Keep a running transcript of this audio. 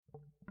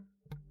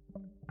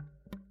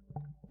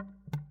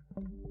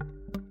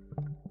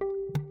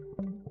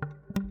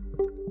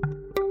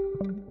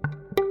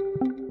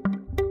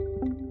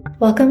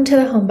Welcome to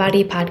the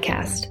Homebody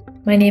Podcast.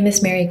 My name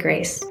is Mary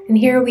Grace, and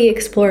here we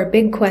explore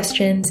big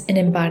questions in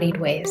embodied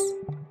ways.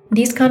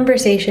 These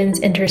conversations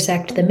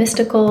intersect the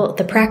mystical,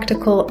 the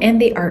practical,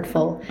 and the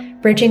artful,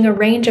 bridging a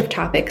range of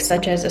topics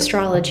such as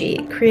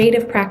astrology,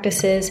 creative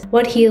practices,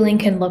 what healing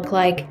can look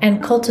like,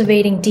 and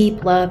cultivating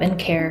deep love and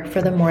care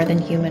for the more than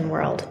human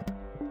world.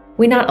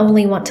 We not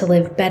only want to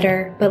live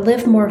better, but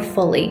live more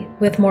fully,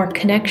 with more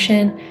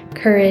connection,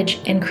 courage,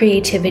 and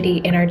creativity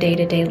in our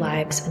day-to-day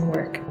lives and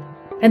work.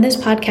 And this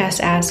podcast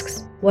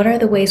asks, what are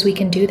the ways we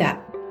can do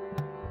that?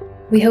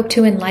 We hope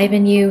to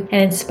enliven you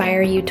and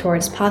inspire you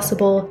towards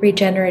possible,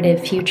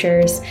 regenerative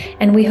futures,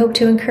 and we hope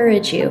to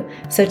encourage you,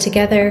 so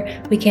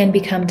together we can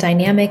become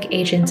dynamic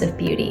agents of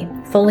beauty,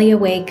 fully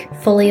awake,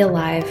 fully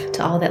alive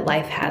to all that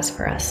life has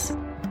for us.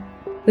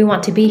 We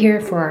want to be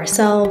here for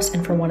ourselves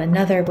and for one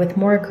another with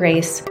more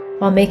grace,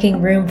 while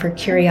making room for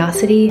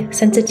curiosity,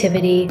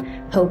 sensitivity,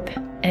 hope,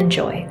 and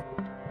joy.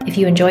 If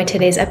you enjoyed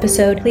today's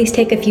episode, please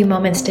take a few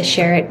moments to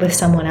share it with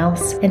someone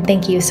else, and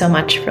thank you so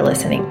much for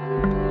listening.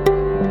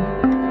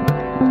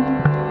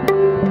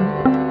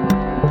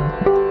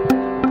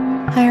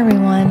 Hi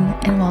everyone,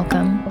 and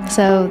welcome.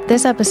 So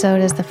this episode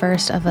is the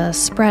first of a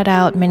spread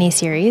out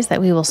mini-series that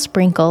we will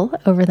sprinkle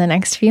over the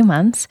next few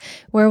months,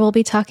 where we'll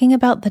be talking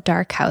about the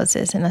dark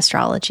houses in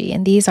astrology.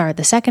 And these are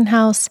the 2nd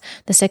house,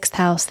 the 6th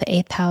house, the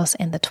 8th house,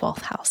 and the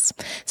 12th house.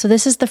 So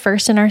this is the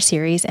first in our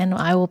series, and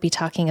I will be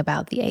talking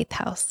about the 8th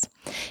house.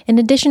 In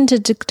addition to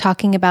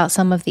talking about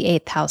some of the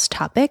 8th house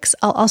topics,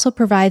 I'll also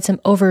provide some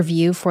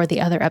overview for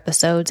the other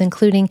episodes,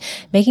 including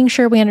making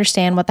sure we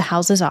understand what the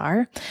houses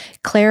are,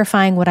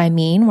 clarifying what I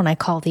mean when I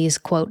call these,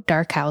 quote,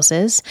 dark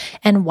houses,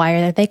 and why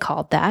are they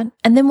called that.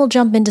 And then we'll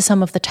jump into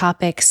some of the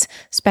topics,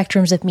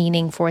 spectrums of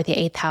meaning for the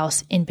 8th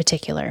house in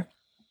particular.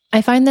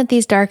 I find that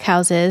these dark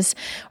houses,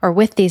 or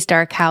with these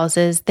dark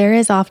houses, there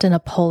is often a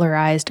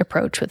polarized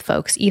approach with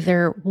folks.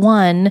 Either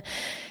one,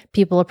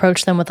 people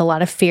approach them with a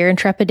lot of fear and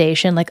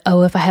trepidation, like,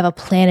 oh, if I have a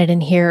planet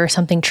in here or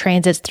something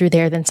transits through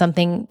there, then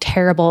something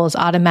terrible is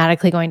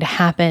automatically going to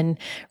happen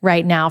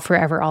right now,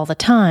 forever, all the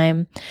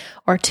time.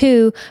 Or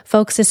 2,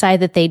 folks decide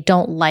that they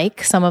don't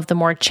like some of the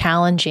more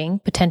challenging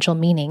potential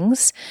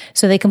meanings,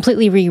 so they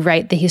completely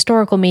rewrite the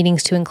historical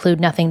meanings to include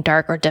nothing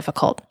dark or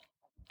difficult.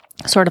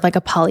 Sort of like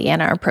a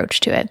Pollyanna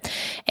approach to it.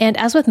 And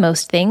as with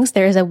most things,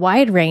 there is a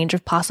wide range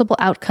of possible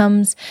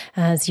outcomes,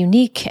 as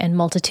unique and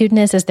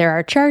multitudinous as there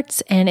are charts,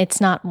 and it's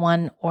not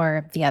one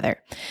or the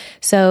other.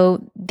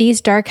 So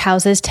these dark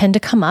houses tend to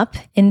come up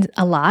in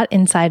a lot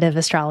inside of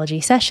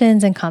astrology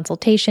sessions and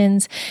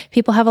consultations.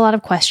 People have a lot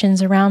of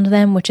questions around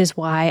them, which is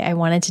why I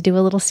wanted to do a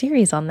little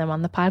series on them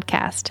on the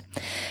podcast.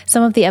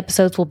 Some of the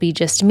episodes will be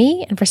just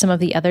me, and for some of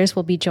the others,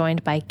 we'll be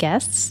joined by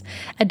guests.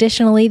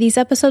 Additionally, these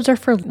episodes are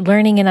for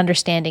learning and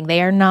understanding.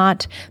 They are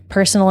not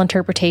personal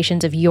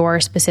interpretations of your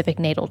specific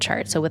natal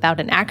chart. So without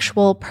an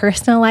actual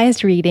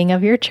personalized reading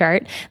of your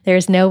chart,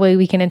 there's no way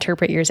we can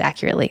interpret yours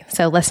accurately.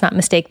 So let's not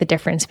mistake the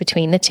difference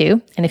between the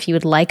two. And if you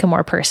would like a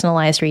more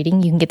personalized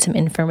reading, you can get some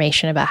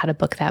information about how to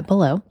book that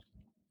below.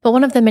 But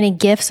one of the many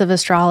gifts of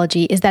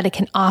astrology is that it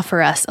can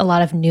offer us a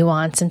lot of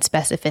nuance and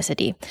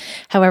specificity.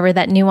 However,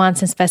 that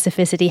nuance and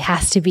specificity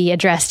has to be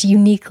addressed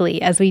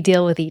uniquely as we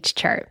deal with each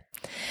chart.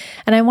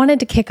 And I wanted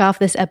to kick off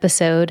this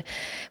episode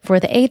for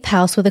the 8th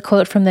house with a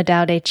quote from the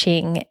Tao Te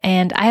Ching.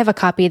 And I have a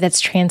copy that's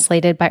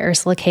translated by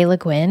Ursula K. Le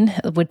Guin,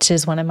 which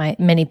is one of my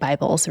many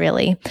Bibles,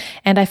 really.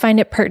 And I find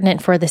it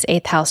pertinent for this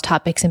 8th house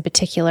topics in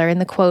particular.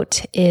 And the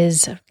quote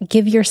is,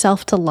 "Give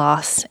yourself to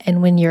loss,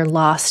 and when you're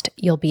lost,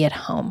 you'll be at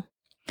home."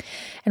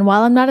 And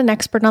while I'm not an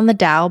expert on the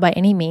Tao by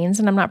any means,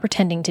 and I'm not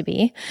pretending to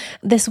be,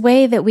 this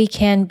way that we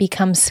can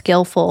become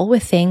skillful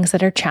with things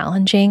that are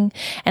challenging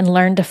and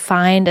learn to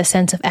find a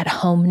sense of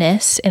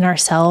at-homeness in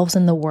ourselves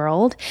and the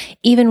world,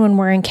 even when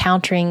we're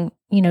encountering,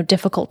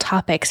 difficult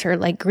topics or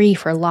like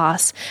grief or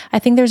loss, I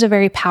think there's a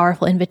very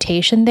powerful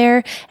invitation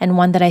there, and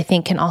one that I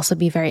think can also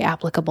be very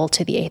applicable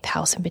to the 8th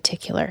house in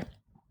particular.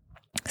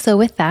 So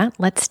with that,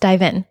 let's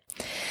dive in.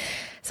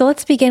 So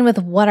let's begin with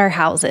what are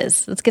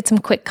houses. Let's get some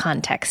quick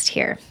context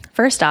here.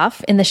 First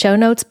off, in the show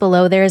notes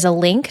below, there is a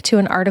link to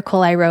an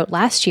article I wrote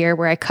last year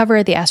where I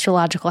cover the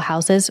astrological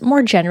houses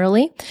more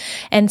generally.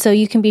 And so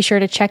you can be sure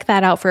to check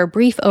that out for a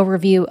brief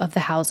overview of the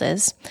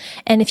houses.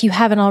 And if you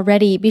haven't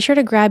already, be sure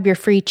to grab your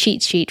free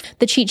cheat sheet.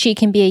 The cheat sheet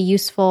can be a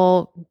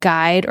useful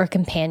guide or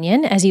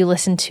companion as you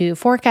listen to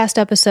forecast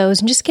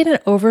episodes and just get an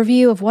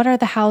overview of what are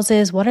the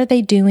houses, what are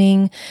they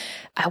doing,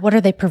 what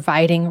are they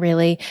providing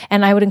really.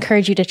 And I would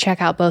encourage you to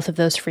check out both of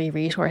those free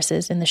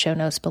resources in the show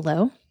notes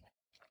below.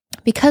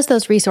 Because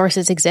those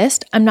resources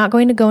exist, I'm not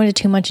going to go into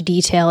too much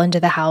detail into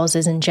the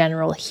houses in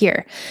general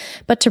here.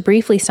 But to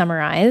briefly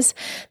summarize,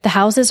 the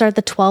houses are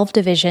the 12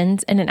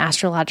 divisions in an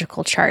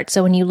astrological chart.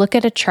 So when you look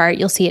at a chart,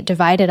 you'll see it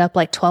divided up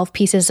like 12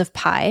 pieces of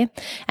pie,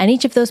 and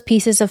each of those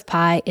pieces of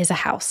pie is a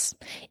house.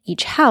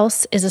 Each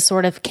house is a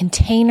sort of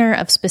container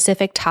of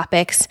specific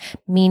topics,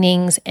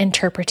 meanings,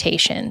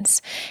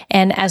 interpretations.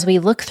 And as we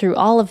look through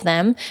all of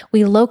them,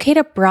 we locate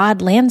a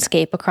broad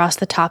landscape across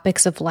the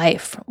topics of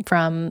life,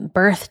 from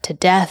birth to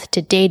death, death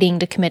to dating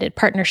to committed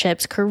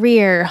partnerships,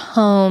 career,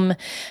 home,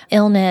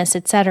 illness,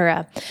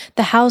 etc.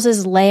 The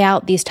houses lay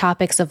out these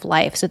topics of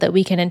life so that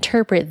we can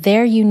interpret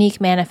their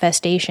unique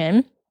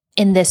manifestation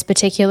in this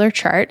particular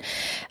chart.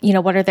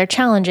 What are their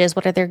challenges?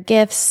 What are their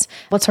gifts?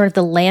 What's sort of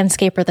the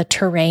landscape or the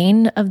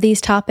terrain of these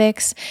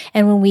topics?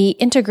 And when we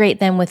integrate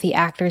them with the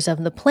actors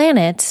of the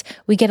planets,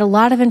 we get a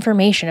lot of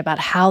information about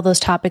how those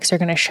topics are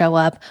going to show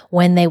up,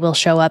 when they will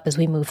show up as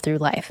we move through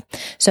life.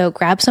 So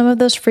grab some of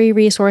those free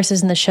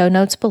resources in the show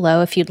notes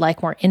below if you'd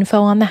like more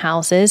info on the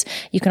houses.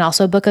 You can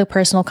also book a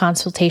personal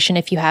consultation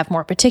if you have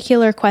more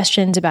particular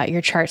questions about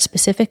your chart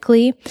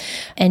specifically.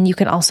 And you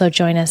can also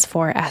join us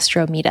for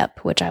Astro Meetup,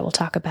 which I will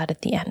talk about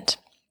at the end.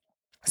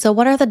 So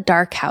what are the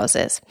dark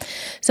houses?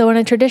 So in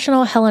a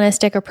traditional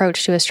Hellenistic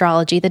approach to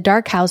astrology, the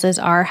dark houses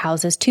are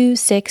houses 2,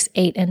 6,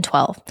 8, and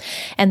 12.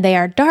 And they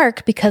are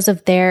dark because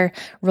of their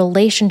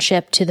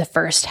relationship to the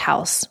first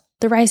house,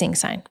 the rising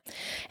sign.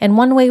 And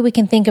one way we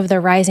can think of the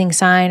rising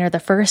sign or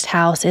the first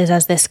house is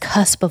as this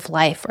cusp of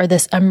life or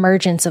this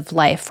emergence of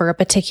life for a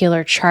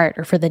particular chart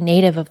or for the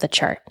native of the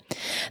chart.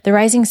 The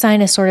rising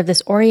sign is sort of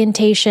this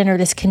orientation or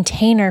this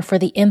container for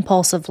the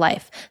impulse of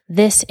life,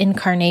 this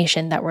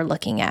incarnation that we're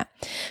looking at.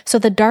 So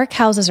the dark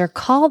houses are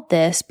called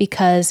this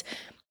because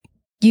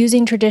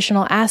using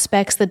traditional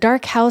aspects, the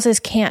dark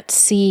houses can't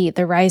see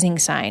the rising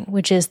sign,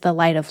 which is the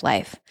light of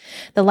life.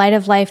 The light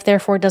of life,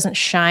 therefore, doesn't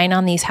shine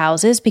on these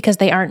houses because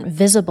they aren't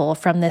visible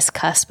from this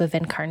cusp of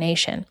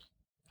incarnation.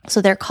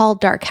 So they're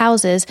called dark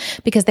houses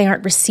because they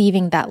aren't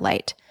receiving that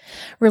light.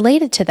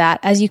 Related to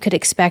that, as you could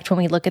expect when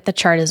we look at the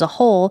chart as a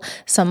whole,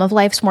 some of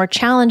life's more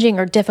challenging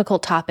or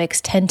difficult topics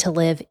tend to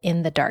live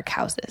in the dark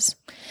houses.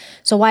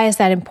 So why is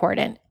that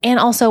important? And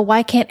also,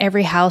 why can't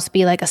every house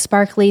be like a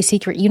sparkly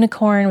secret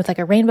unicorn with like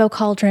a rainbow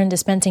cauldron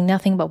dispensing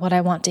nothing but what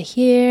I want to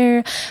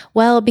hear?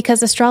 Well,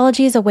 because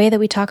astrology is a way that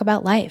we talk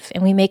about life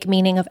and we make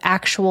meaning of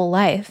actual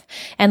life.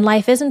 And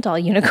life isn't all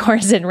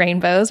unicorns and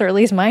rainbows, or at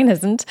least mine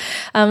isn't.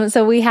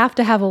 So we have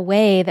to have a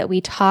way that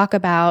we talk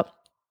about,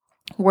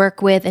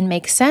 work with, and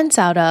make sense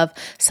out of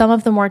some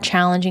of the more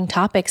challenging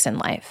topics in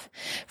life.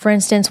 For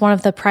instance, one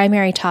of the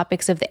primary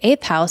topics of the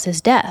 8th house is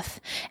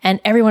death.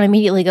 And everyone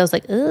immediately goes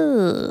like,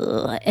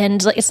 ugh.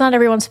 And it's not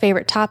everyone's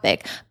favorite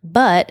topic,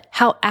 but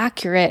how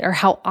accurate or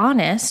how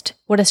honest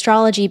would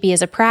astrology be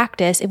as a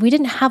practice if we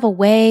didn't have a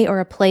way or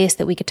a place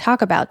that we could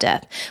talk about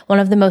death? One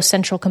of the most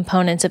central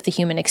components of the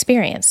human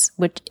experience,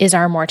 which is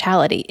our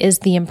mortality, is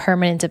the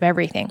impermanence of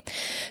everything.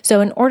 So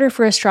in order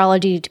for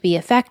astrology to be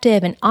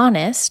effective and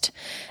honest,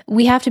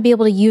 we have to be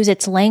able to use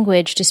its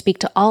language to speak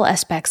to all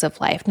aspects of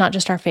life, not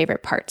just our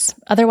favorite parts.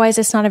 Otherwise,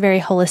 it's not a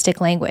very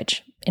holistic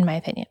language, in my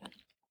opinion.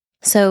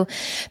 So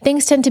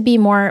things tend to be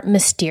more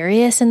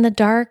mysterious in the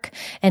dark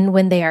and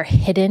when they are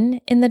hidden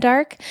in the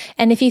dark.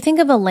 And if you think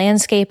of a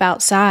landscape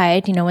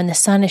outside, when the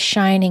sun is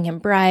shining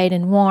and bright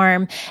and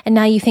warm, and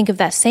now you think of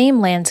that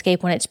same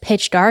landscape when it's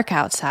pitch dark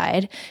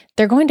outside,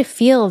 they're going to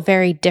feel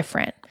very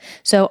different.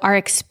 So our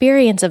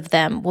experience of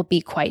them will be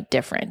quite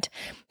different.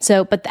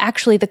 But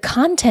actually the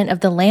content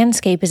of the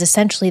landscape is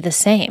essentially the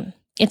same.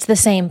 It's the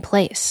same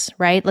place,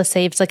 right? Let's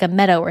say it's like a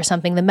meadow or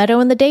something. The meadow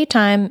in the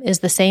daytime is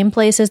the same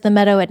place as the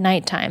meadow at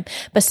nighttime.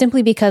 But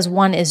simply because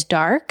one is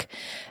dark,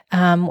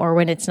 or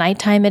when it's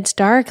nighttime, it's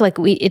dark,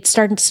 it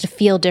starts to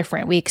feel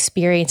different. We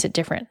experience it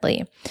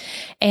differently.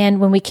 And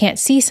when we can't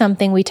see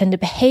something, we tend to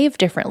behave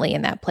differently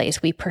in that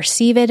place. We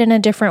perceive it in a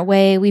different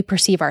way. We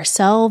perceive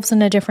ourselves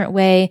in a different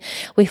way.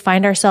 We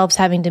find ourselves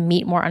having to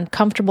meet more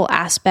uncomfortable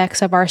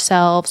aspects of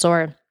ourselves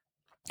or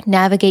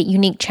navigate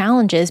unique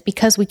challenges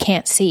because we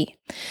can't see.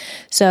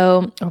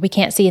 Or we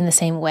can't see in the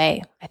same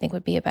way, I think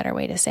would be a better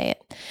way to say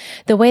it.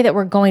 The way that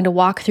we're going to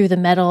walk through the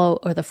meadow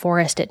or the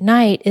forest at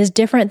night is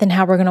different than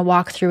how we're going to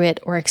walk through it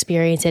or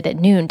experience it at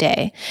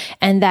noonday.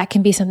 And that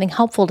can be something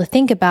helpful to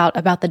think about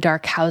the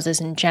dark houses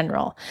in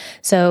general.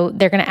 So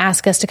they're going to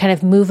ask us to kind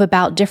of move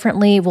about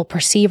differently. We'll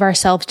perceive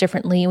ourselves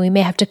differently. We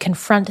may have to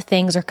confront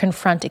things or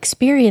confront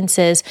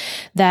experiences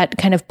that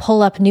kind of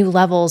pull up new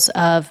levels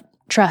of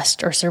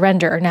trust or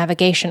surrender or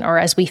navigation, or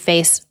as we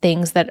face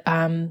things that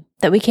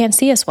we can't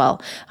see as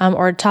well,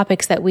 or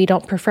topics that we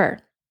don't prefer.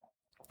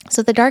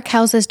 So the dark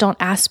houses don't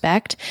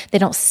aspect, they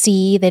don't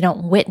see, they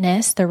don't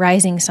witness the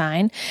rising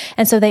sign,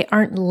 and so they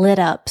aren't lit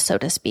up, so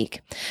to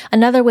speak.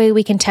 Another way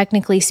we can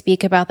technically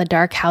speak about the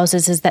dark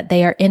houses is that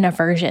they are in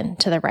aversion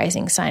to the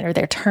rising sign, or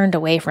they're turned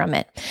away from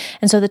it.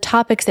 And so the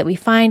topics that we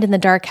find in the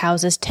dark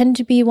houses tend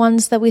to be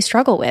ones that we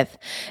struggle with.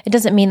 It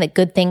doesn't mean that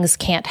good things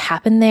can't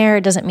happen there.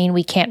 It doesn't mean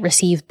we can't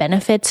receive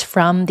benefits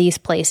from these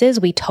places.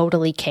 We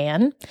totally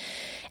can.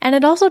 And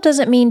it also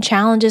doesn't mean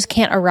challenges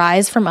can't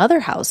arise from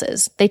other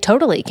houses. They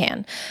totally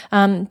can.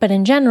 But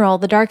in general,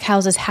 the dark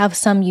houses have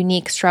some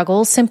unique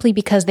struggles simply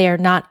because they are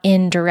not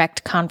in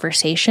direct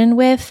conversation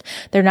with,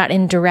 they're not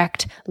in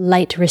direct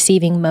light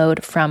receiving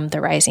mode from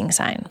the rising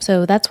sign.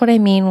 So that's what I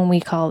mean when we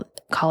call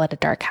it a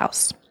dark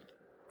house.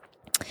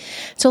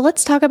 So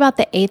let's talk about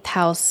the 8th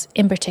house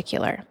in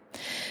particular.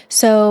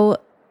 So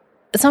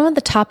some of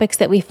the topics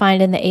that we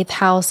find in the eighth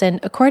house, and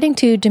according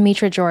to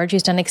Demetra George,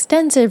 who's done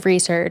extensive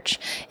research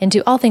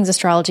into all things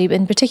astrology, but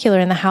in particular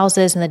in the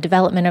houses and the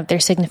development of their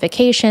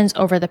significations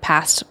over the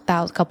past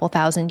couple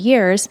thousand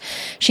years,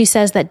 she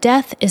says that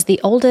death is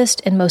the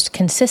oldest and most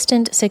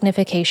consistent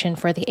signification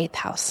for the eighth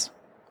house.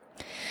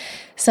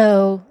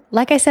 So,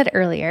 like I said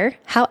earlier,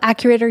 how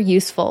accurate or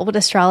useful would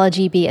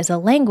astrology be as a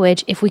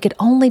language if we could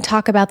only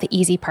talk about the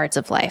easy parts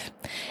of life?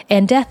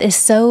 And death is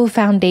so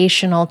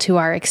foundational to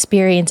our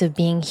experience of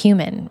being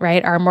human,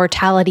 right? Our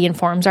mortality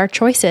informs our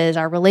choices,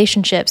 our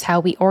relationships, how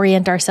we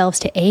orient ourselves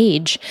to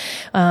age,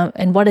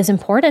 and what is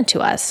important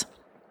to us.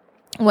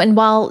 And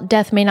while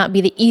death may not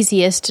be the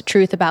easiest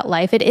truth about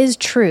life, it is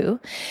true.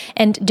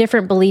 And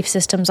different belief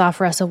systems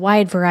offer us a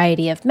wide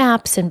variety of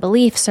maps and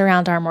beliefs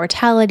around our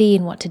mortality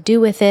and what to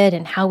do with it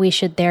and how we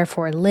should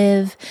therefore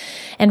live.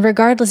 And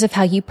regardless of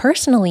how you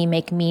personally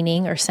make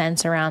meaning or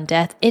sense around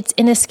death, its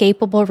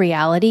inescapable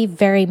reality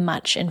very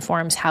much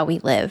informs how we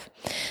live.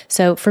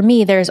 So for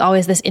me, there's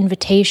always this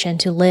invitation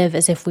to live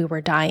as if we were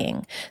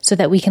dying so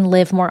that we can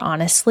live more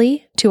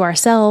honestly to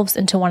ourselves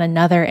and to one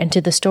another and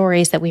to the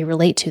stories that we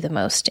relate to the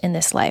most in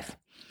this life.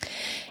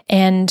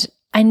 And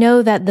I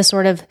know that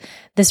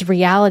this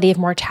reality of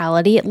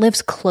mortality, it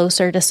lives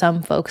closer to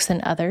some folks than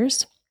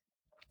others.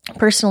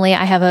 Personally,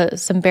 I have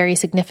some very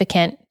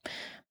significant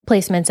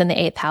placements in the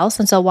eighth house.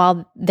 And so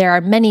while there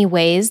are many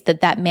ways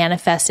that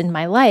manifests in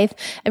my life,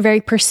 a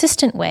very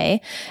persistent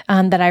way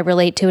that I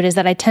relate to it is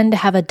that I tend to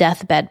have a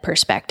deathbed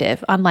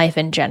perspective on life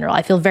in general.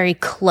 I feel very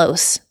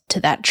close to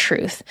that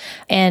truth.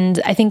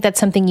 And I think that's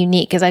something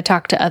unique. As I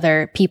talk to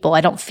other people, I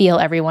don't feel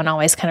everyone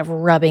always kind of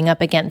rubbing up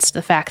against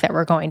the fact that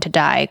we're going to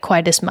die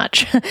quite as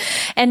much.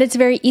 And it's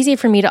very easy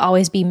for me to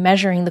always be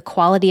measuring the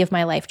quality of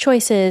my life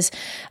choices,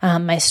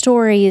 my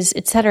stories,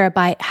 etc.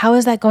 by how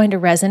is that going to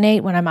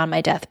resonate when I'm on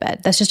my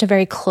deathbed? That's just a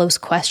very close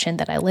question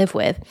that I live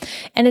with.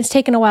 And it's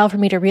taken a while for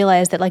me to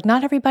realize that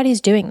not everybody's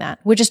doing that,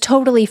 which is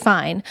totally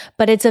fine.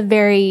 But it's a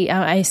very,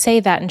 I say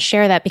that and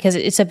share that because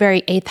it's a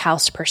very eighth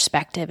house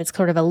perspective. It's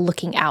sort of a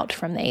looking out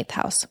from the eighth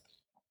house.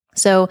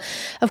 So,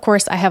 of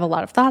course, I have a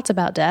lot of thoughts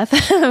about death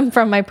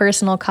from my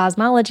personal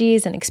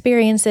cosmologies and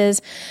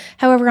experiences.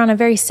 However, on a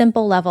very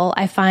simple level,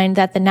 I find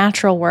that the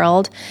natural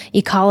world,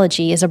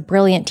 ecology, is a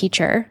brilliant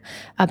teacher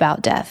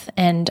about death.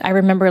 And I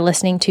remember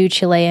listening to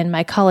Chilean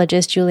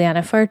mycologist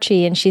Juliana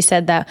Furci, and she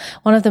said that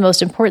one of the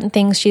most important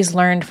things she's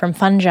learned from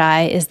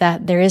fungi is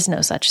that there is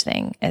no such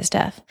thing as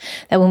death.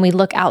 That when we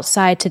look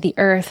outside to the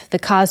earth, the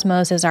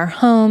cosmos as our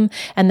home,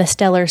 and the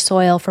stellar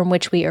soil from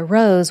which we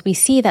arose, we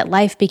see that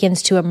life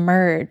begins to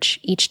emerge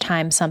each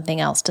time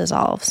something else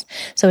dissolves.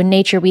 So in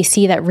nature, we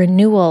see that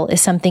renewal is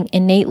something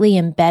innately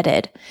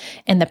embedded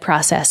in the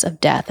process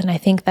of death. And I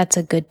think that's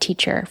a good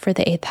teacher for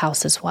the eighth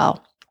house as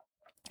well.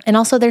 And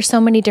also, there's so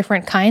many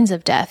different kinds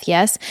of death,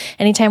 yes?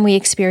 Anytime we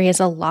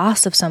experience a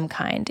loss of some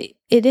kind,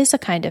 it is a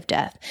kind of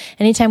death.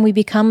 Anytime we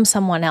become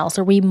someone else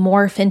or we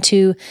morph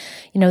into,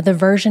 the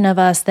version of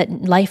us that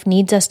life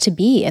needs us to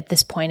be at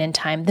this point in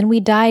time, then we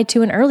die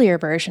to an earlier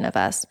version of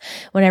us.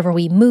 Whenever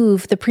we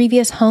move, the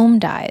previous home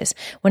dies.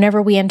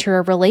 Whenever we enter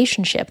a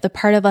relationship, the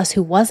part of us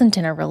who wasn't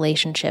in a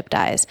relationship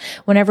dies.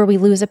 Whenever we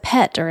lose a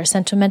pet or a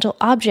sentimental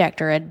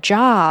object or a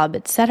job,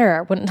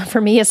 etc.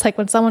 For me, it's like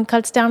when someone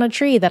cuts down a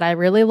tree that I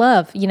really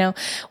love.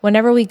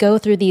 Whenever we go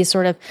through these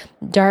sort of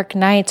dark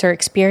nights or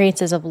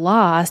experiences of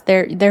loss,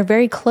 they're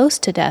very close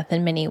to death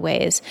in many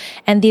ways.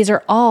 And these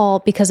are all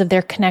because of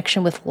their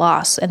connection with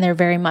loss, and they're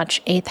very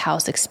much eighth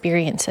house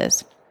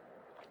experiences.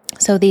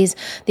 So these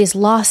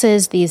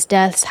losses, these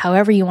deaths,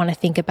 however you want to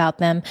think about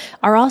them,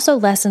 are also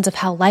lessons of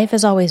how life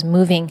is always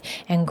moving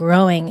and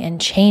growing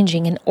and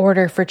changing. In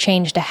order for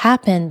change to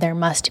happen, there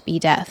must be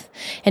death.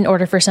 In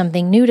order for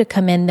something new to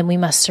come in, then we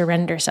must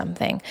surrender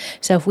something.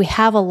 So if we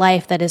have a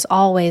life that is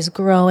always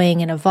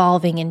growing and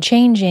evolving and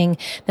changing,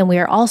 then we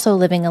are also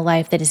living a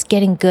life that is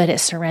getting good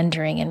at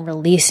surrendering and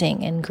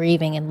releasing and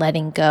grieving and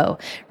letting go,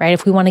 right?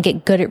 If we want to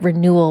get good at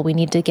renewal, we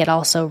need to get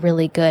also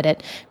really good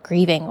at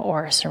grieving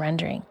or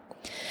surrendering.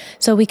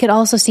 So we could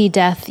also see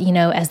death,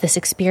 as this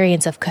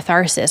experience of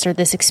catharsis or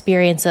this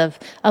experience of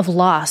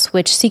loss,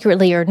 which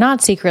secretly or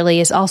not secretly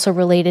is also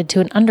related to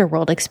an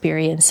underworld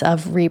experience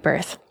of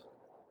rebirth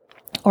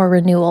or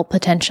renewal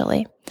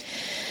potentially.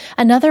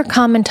 Another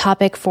common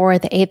topic for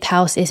the eighth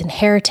house is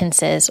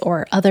inheritances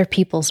or other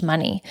people's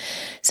money.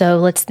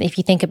 So if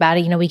you think about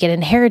it, we get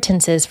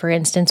inheritances, for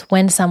instance,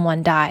 when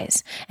someone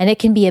dies. And it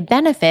can be a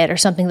benefit or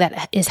something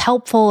that is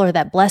helpful or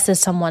that blesses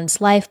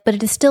someone's life, but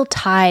it is still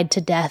tied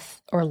to death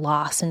or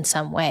loss in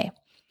some way.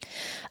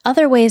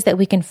 Other ways that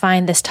we can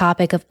find this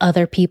topic of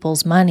other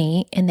people's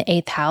money in the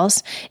eighth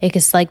house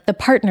is like the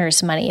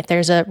partner's money. If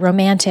there's a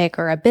romantic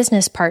or a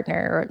business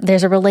partner, or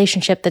there's a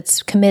relationship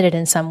that's committed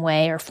in some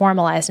way or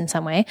formalized in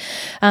some way,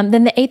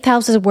 then the eighth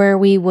house is where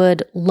we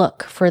would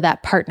look for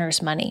that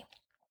partner's money.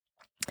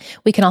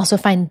 We can also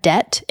find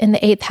debt in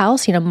the eighth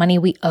house, money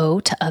we owe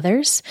to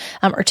others,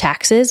 or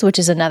taxes, which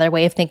is another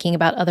way of thinking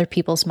about other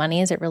people's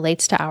money as it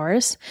relates to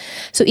ours.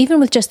 So even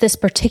with just this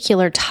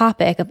particular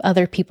topic of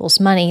other people's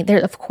money, there,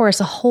 of course,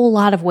 a whole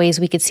lot of ways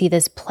we could see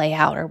this play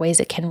out or ways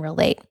it can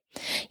relate.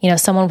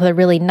 Someone with a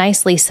really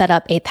nicely set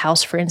up eighth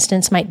house, for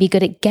instance, might be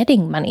good at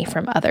getting money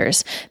from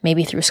others,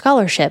 maybe through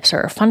scholarships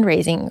or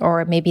fundraising,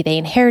 or maybe they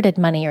inherited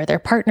money or their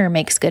partner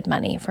makes good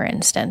money, for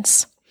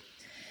instance.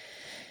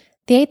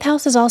 The eighth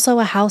house is also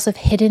a house of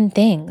hidden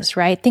things,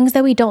 right? Things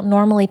that we don't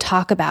normally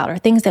talk about or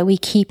things that we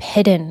keep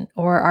hidden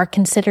or are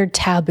considered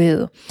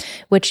taboo,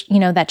 which,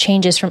 that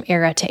changes from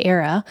era to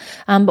era.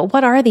 But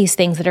what are these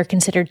things that are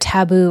considered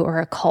taboo or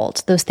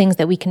occult? Those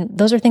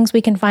are things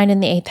we can find in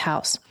the eighth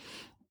house.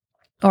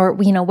 Or,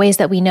 ways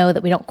that we know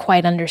that we don't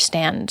quite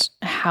understand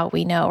how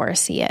we know or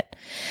see it.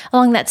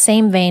 Along that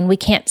same vein, we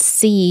can't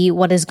see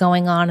what is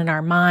going on in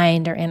our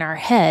mind or in our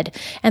head.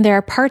 And there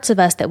are parts of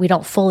us that we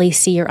don't fully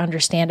see or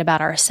understand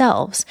about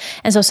ourselves.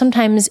 And so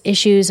sometimes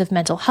issues of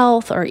mental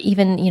health or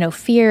even,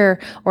 fear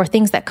or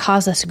things that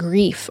cause us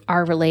grief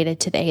are related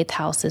to the eighth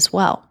house as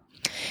well.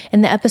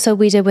 In the episode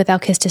we did with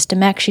Alkistis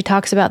Demek, she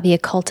talks about the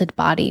occulted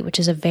body, which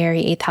is a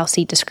very eighth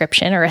housey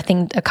description or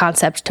a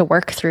concept to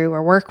work through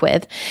or work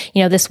with.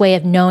 This way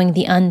of knowing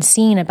the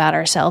unseen about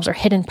ourselves or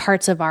hidden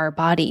parts of our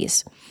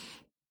bodies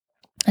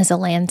as a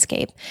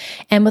landscape.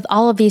 And with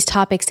all of these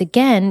topics,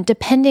 again,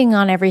 depending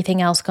on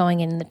everything else going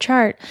in the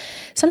chart,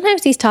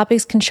 sometimes these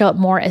topics can show up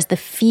more as the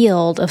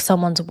field of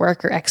someone's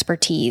work or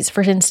expertise.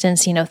 For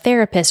instance,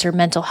 therapists or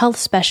mental health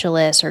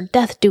specialists or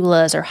death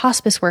doulas or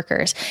hospice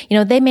workers,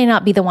 they may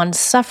not be the ones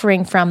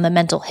suffering from the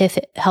mental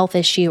health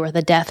issue or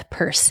the death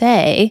per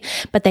se,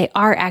 but they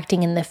are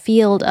acting in the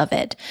field of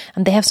it.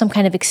 And they have some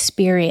kind of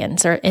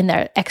experience or in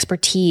their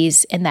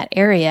expertise in that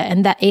area.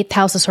 And that eighth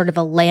house is sort of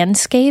a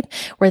landscape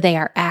where they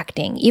are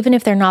acting, even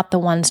if they're not the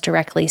ones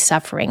directly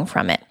suffering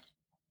from it.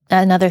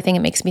 Another thing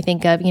it makes me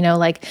think of,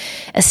 like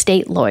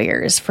estate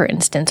lawyers, for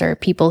instance, or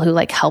people who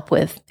help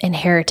with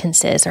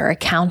inheritances or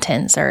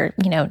accountants or,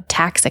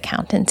 tax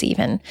accountants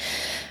even.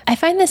 I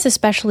find this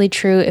especially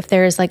true if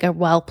there is a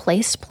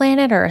well-placed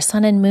planet or a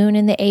sun and moon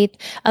in the eighth.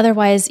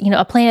 Otherwise,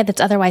 a planet that's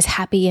otherwise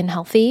happy and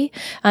healthy.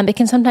 It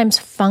can sometimes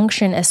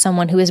function as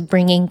someone who is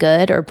bringing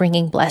good or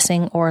bringing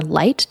blessing or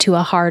light to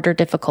a hard or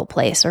difficult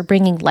place or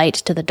bringing light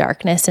to the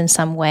darkness in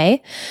some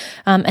way.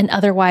 An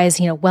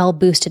otherwise,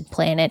 well-boosted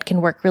planet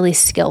can work really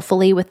skillfully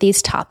with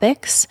these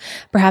topics,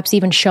 perhaps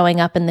even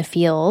showing up in the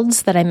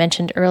fields that I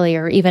mentioned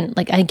earlier, even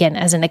again,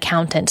 as an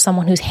accountant,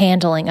 someone who's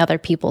handling other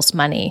people's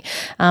money,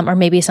 or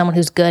maybe someone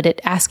who's good at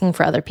asking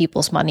for other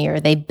people's money, or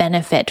they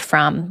benefit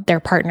from their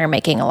partner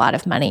making a lot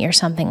of money or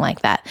something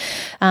like that.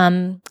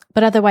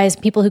 But otherwise,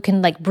 people who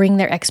can bring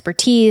their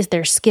expertise,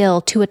 their skill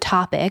to a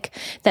topic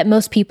that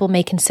most people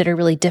may consider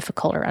really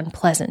difficult or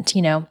unpleasant,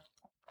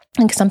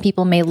 And some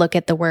people may look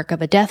at the work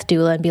of a death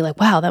doula and be like,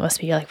 wow, that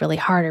must be really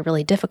hard or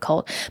really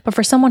difficult. But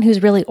for someone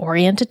who's really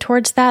oriented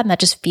towards that, and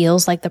that just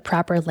feels like the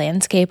proper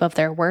landscape of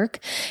their work,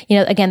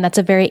 again, that's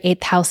a very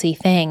eighth housey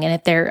thing. And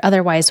if they're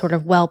otherwise sort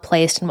of well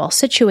placed and well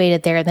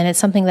situated there, then it's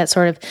something that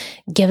sort of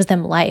gives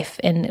them life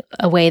in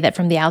a way that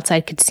from the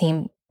outside could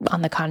seem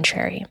on the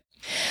contrary.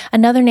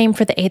 Another name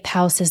for the eighth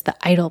house is the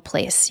idle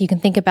place. You can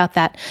think about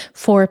that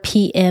 4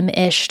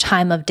 p.m.-ish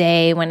time of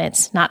day when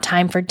it's not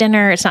time for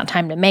dinner, it's not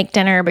time to make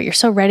dinner, but you're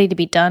so ready to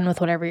be done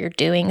with whatever you're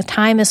doing.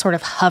 Time is sort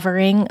of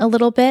hovering a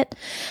little bit.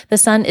 The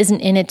sun isn't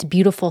in its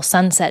beautiful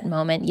sunset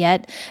moment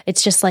yet.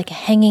 It's just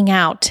hanging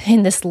out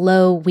in this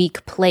low,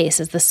 weak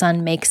place as the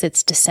sun makes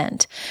its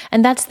descent.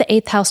 And that's the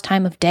eighth house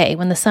time of day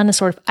when the sun is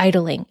sort of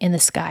idling in the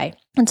sky.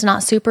 It's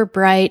not super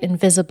bright and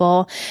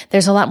visible.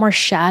 There's a lot more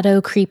shadow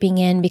creeping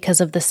in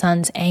because of the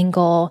sun's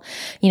angle.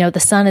 The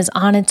sun is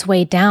on its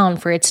way down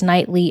for its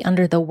nightly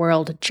under the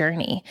world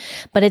journey,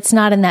 but it's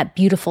not in that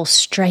beautiful,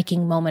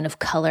 striking moment of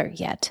color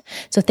yet.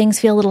 So things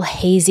feel a little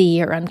hazy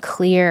or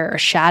unclear or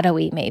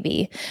shadowy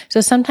maybe.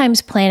 So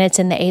sometimes planets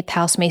in the eighth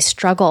house may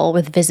struggle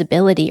with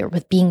visibility or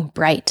with being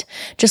bright.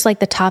 Just like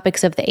the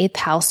topics of the eighth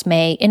house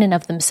may in and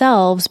of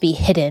themselves be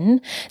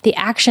hidden, the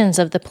actions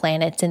of the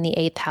planets in the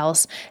eighth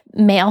house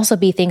may also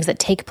be things that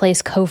take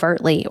place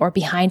covertly or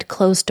behind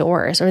closed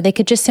doors, or they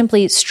could just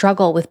simply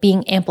struggle with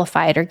being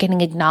amplified or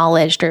getting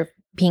acknowledged or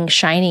being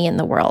shiny in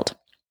the world.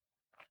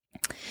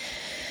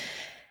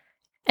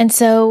 And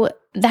so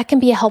that can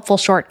be a helpful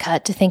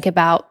shortcut to think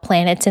about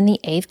planets in the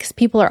eighth, because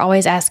people are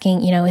always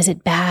asking, is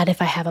it bad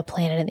if I have a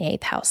planet in the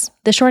eighth house?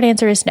 The short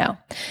answer is no.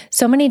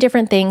 So many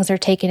different things are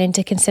taken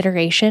into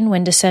consideration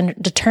when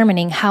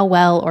determining how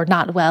well or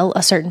not well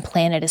a certain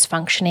planet is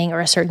functioning or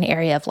a certain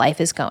area of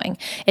life is going.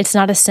 It's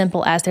not as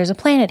simple as there's a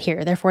planet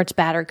here, therefore it's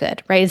bad or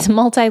good, right? It's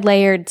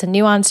multi-layered, it's a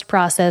nuanced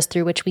process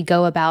through which we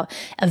go about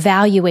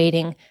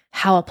evaluating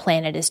how a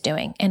planet is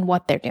doing and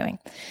what they're doing.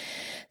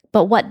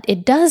 But what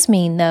it does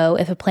mean, though,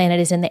 if a planet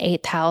is in the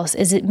eighth house,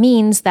 is it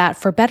means that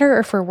for better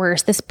or for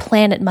worse, this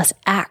planet must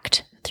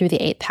act through the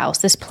 8th house.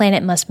 This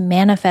planet must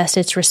manifest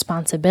its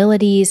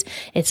responsibilities,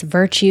 its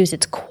virtues,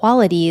 its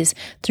qualities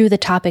through the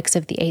topics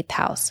of the 8th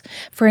house.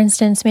 For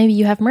instance, maybe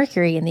you have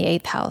Mercury in the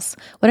 8th house.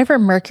 Whatever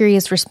Mercury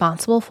is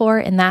responsible for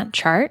in that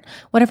chart,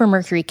 whatever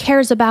Mercury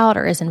cares about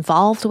or is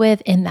involved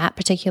with in that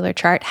particular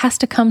chart has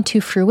to come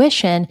to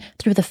fruition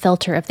through the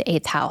filter of the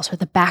 8th house or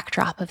the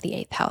backdrop of the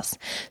 8th house.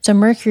 So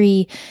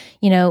Mercury,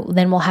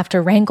 then will have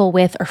to wrangle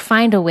with or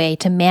find a way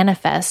to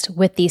manifest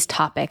with these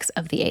topics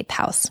of the 8th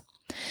house.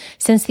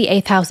 Since the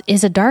 8th house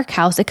is a dark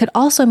house, it could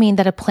also mean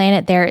that a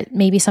planet there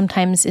maybe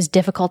sometimes is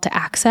difficult to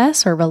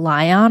access or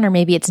rely on, or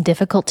maybe it's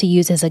difficult to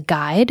use as a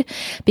guide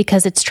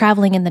because it's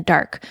traveling in the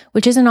dark,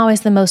 which isn't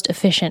always the most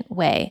efficient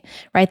way,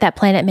 right? That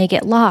planet may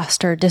get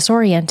lost or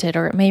disoriented,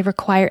 or it may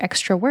require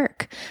extra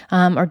work,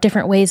 or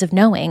different ways of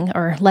knowing,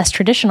 or less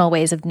traditional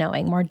ways of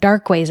knowing, more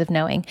dark ways of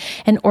knowing,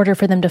 in order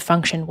for them to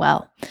function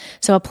well.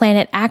 So a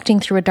planet acting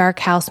through a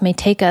dark house may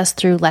take us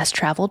through less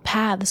traveled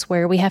paths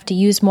where we have to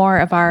use more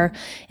of our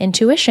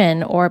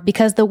intuition, or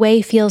because the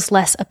way feels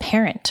less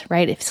apparent,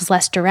 right? It's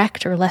less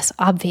direct or less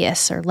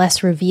obvious or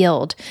less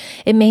revealed.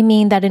 It may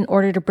mean that in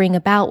order to bring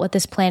about what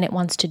this planet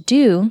wants to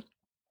do,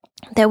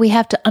 that we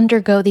have to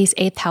undergo these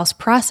 8th house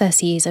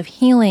processes of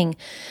healing,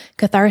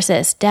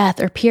 catharsis, death,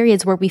 or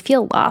periods where we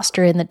feel lost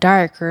or in the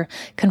dark, or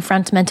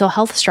confront mental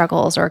health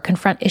struggles, or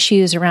confront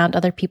issues around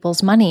other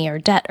people's money or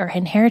debt or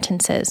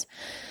inheritances.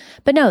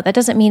 But no, that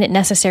doesn't mean it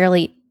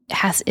necessarily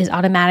is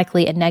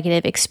automatically a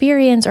negative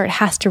experience, or it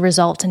has to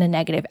result in a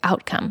negative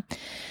outcome.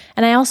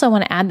 And I also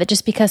want to add that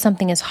just because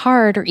something is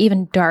hard or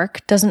even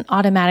dark doesn't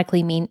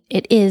automatically mean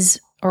it is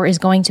or is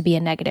going to be a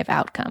negative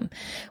outcome.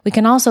 We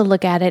can also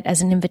look at it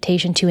as an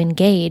invitation to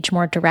engage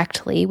more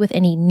directly with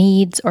any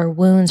needs or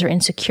wounds or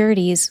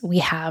insecurities we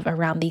have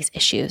around these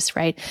issues,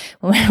 right?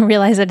 When we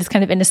realize that it's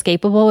kind of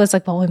inescapable, it's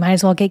like, well, we might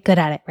as well get good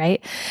at it,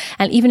 right?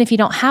 And even if you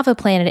don't have a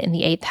planet in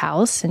the 8th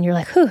house and you're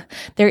like,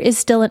 there is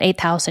still an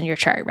 8th house in your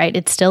chart, right?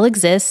 It still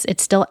exists.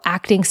 It's still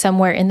acting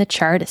somewhere in the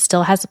chart. It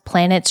still has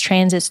planets,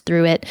 transits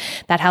through it.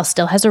 That house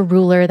still has a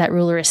ruler. That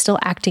ruler is still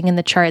acting in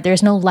the chart.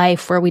 There's no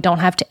life where we don't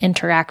have to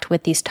interact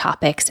with these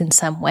topics in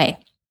some way.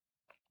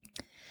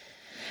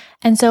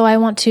 And so I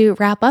want to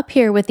wrap up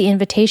here with the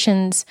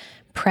invitations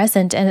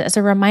present and as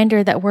a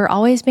reminder that we're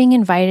always being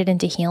invited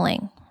into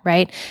healing,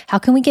 right? How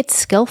can we get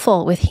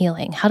skillful with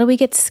healing? How do we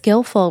get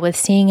skillful with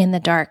seeing in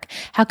the dark?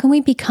 How can we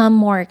become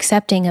more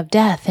accepting of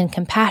death and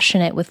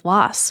compassionate with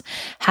loss?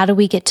 How do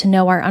we get to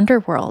know our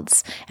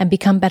underworlds and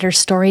become better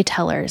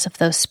storytellers of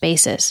those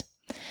spaces?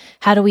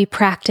 How do we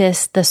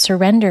practice the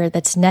surrender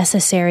that's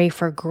necessary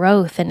for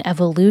growth and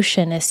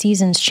evolution as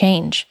seasons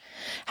change?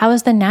 How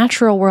is the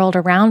natural world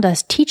around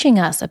us teaching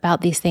us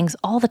about these things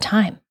all the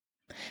time,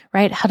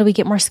 right? How do we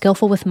get more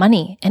skillful with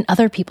money and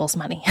other people's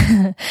money?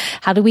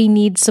 How do we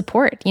need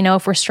support?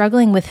 If we're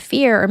struggling with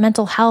fear or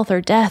mental health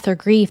or death or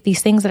grief,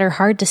 these things that are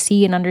hard to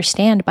see and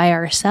understand by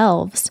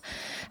ourselves,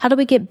 how do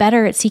we get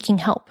better at seeking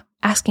help,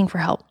 asking for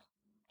help?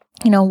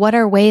 What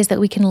are ways that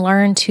we can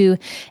learn to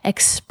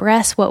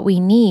express what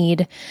we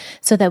need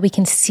so that we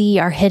can see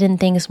our hidden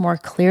things more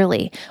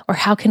clearly? Or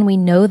how can we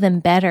know them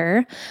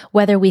better,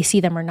 whether we see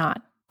them or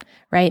not,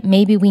 right?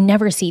 Maybe we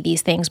never see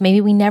these things. Maybe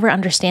we never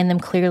understand them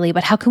clearly,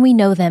 but how can we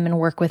know them and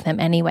work with them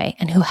anyway?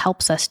 And who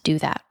helps us do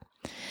that?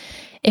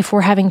 If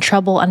we're having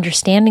trouble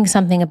understanding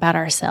something about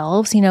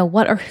ourselves,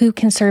 what or who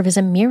can serve as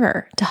a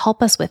mirror to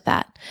help us with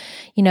that?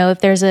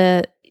 If there's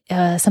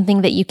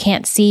something that you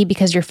can't see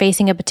because you're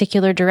facing a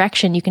particular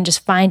direction, you can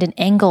just find an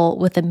angle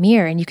with a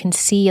mirror and you can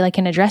see, like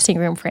in a dressing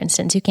room, for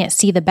instance, you can't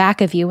see the back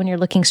of you when you're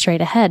looking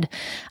straight ahead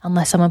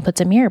unless someone puts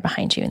a mirror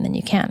behind you, and then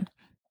you can.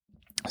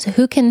 So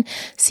who can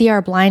see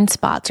our blind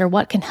spots, or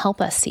what can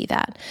help us see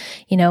that?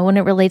 When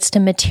it relates to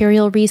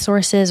material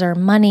resources or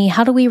money,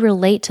 how do we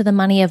relate to the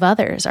money of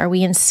others? Are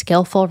we in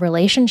skillful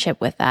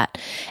relationship with that?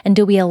 And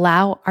do we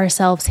allow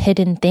ourselves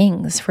hidden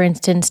things? For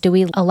instance, do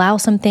we allow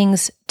some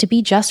things to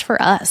be just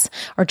for us,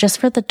 or just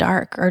for the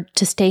dark, or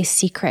to stay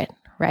secret?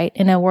 Right?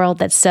 In a world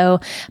that's so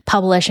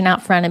published and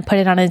out front and put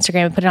it on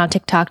Instagram and put it on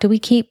TikTok, do we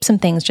keep some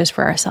things just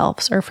for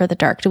ourselves or for the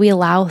dark? Do we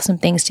allow some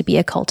things to be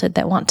occulted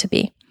that want to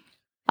be?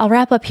 I'll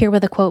wrap up here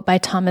with a quote by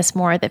Thomas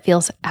More that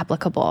feels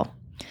applicable.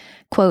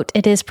 Quote,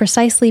 "It is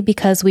precisely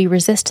because we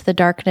resist the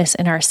darkness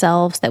in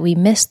ourselves that we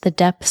miss the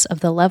depths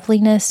of the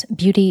loveliness,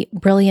 beauty,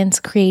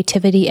 brilliance,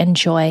 creativity, and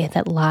joy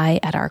that lie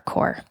at our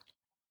core."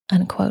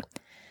 Unquote.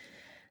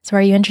 So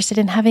are you interested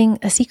in having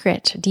a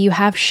secret? Do you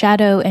have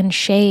shadow and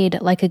shade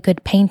like a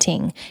good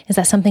painting? Is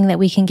that something that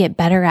we can get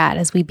better at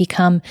as we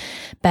become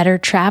better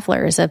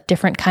travelers of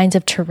different kinds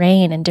of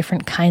terrain and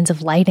different kinds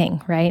of lighting,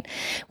 right?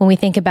 When we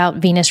think about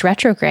Venus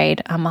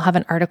retrograde, I'll have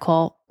an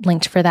article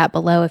linked for that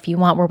below if you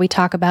want, where we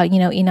talk about,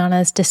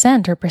 Inanna's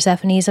descent or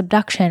Persephone's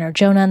abduction or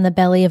Jonah in the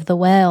belly of the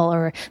whale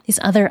or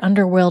these other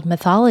underworld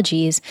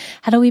mythologies.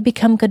 How do we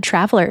become good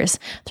travelers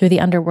through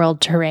the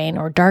underworld terrain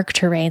or dark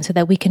terrain so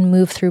that we can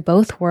move through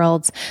both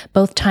worlds,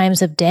 both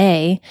times of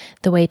day,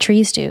 the way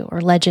trees do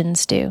or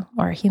legends do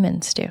or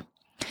humans do?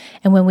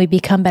 And when we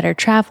become better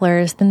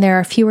travelers, then there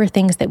are fewer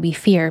things that we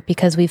fear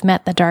because we've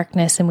met the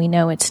darkness and we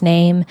know its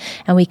name,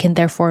 and we can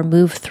therefore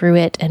move through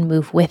it and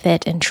move with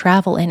it and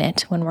travel in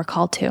it when we're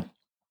called to.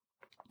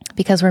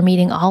 Because we're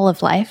meeting all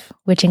of life,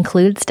 which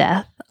includes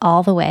death,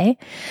 all the way,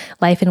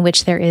 life in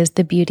which there is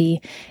the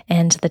beauty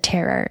and the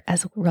terror,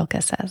 as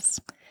Rilke says.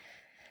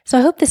 So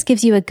I hope this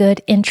gives you a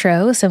good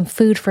intro, some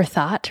food for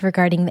thought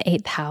regarding the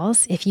 8th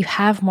house. If you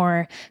have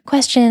more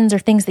questions or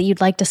things that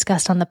you'd like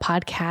discussed on the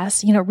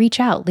podcast, reach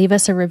out, leave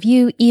us a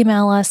review,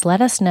 email us,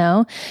 let us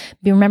know.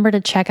 Remember to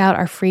check out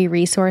our free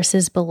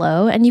resources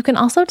below. And you can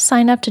also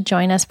sign up to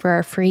join us for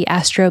our free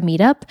Astro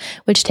Meetup,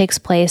 which takes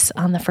place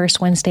on the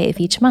first Wednesday of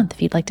each month,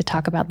 if you'd like to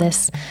talk about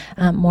this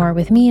more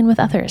with me and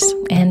with others.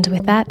 And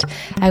with that,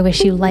 I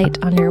wish you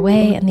light on your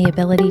way and the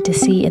ability to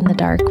see in the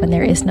dark when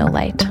there is no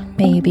light.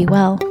 May you be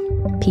well.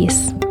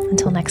 Peace.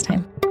 Until next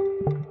time.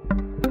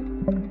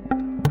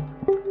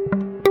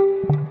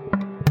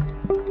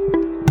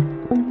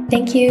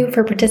 Thank you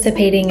for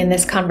participating in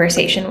this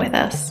conversation with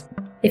us.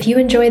 If you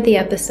enjoyed the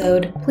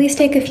episode, please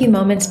take a few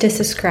moments to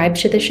subscribe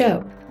to the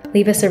show,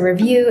 leave us a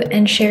review,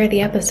 and share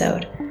the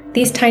episode.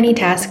 These tiny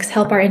tasks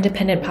help our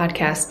independent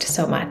podcast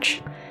so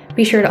much.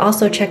 Be sure to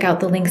also check out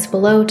the links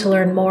below to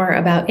learn more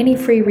about any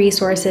free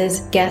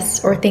resources,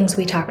 guests, or things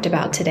we talked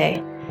about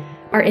today.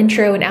 Our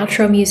intro and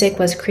outro music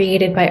was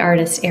created by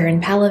artists Aaron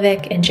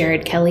Palovic and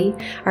Jared Kelly.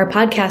 Our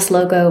podcast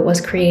logo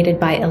was created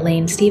by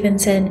Elaine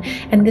Stevenson,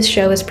 and this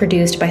show is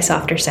produced by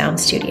Softer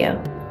Sound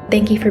Studio.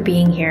 Thank you for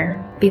being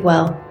here. Be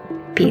well.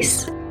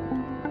 Peace.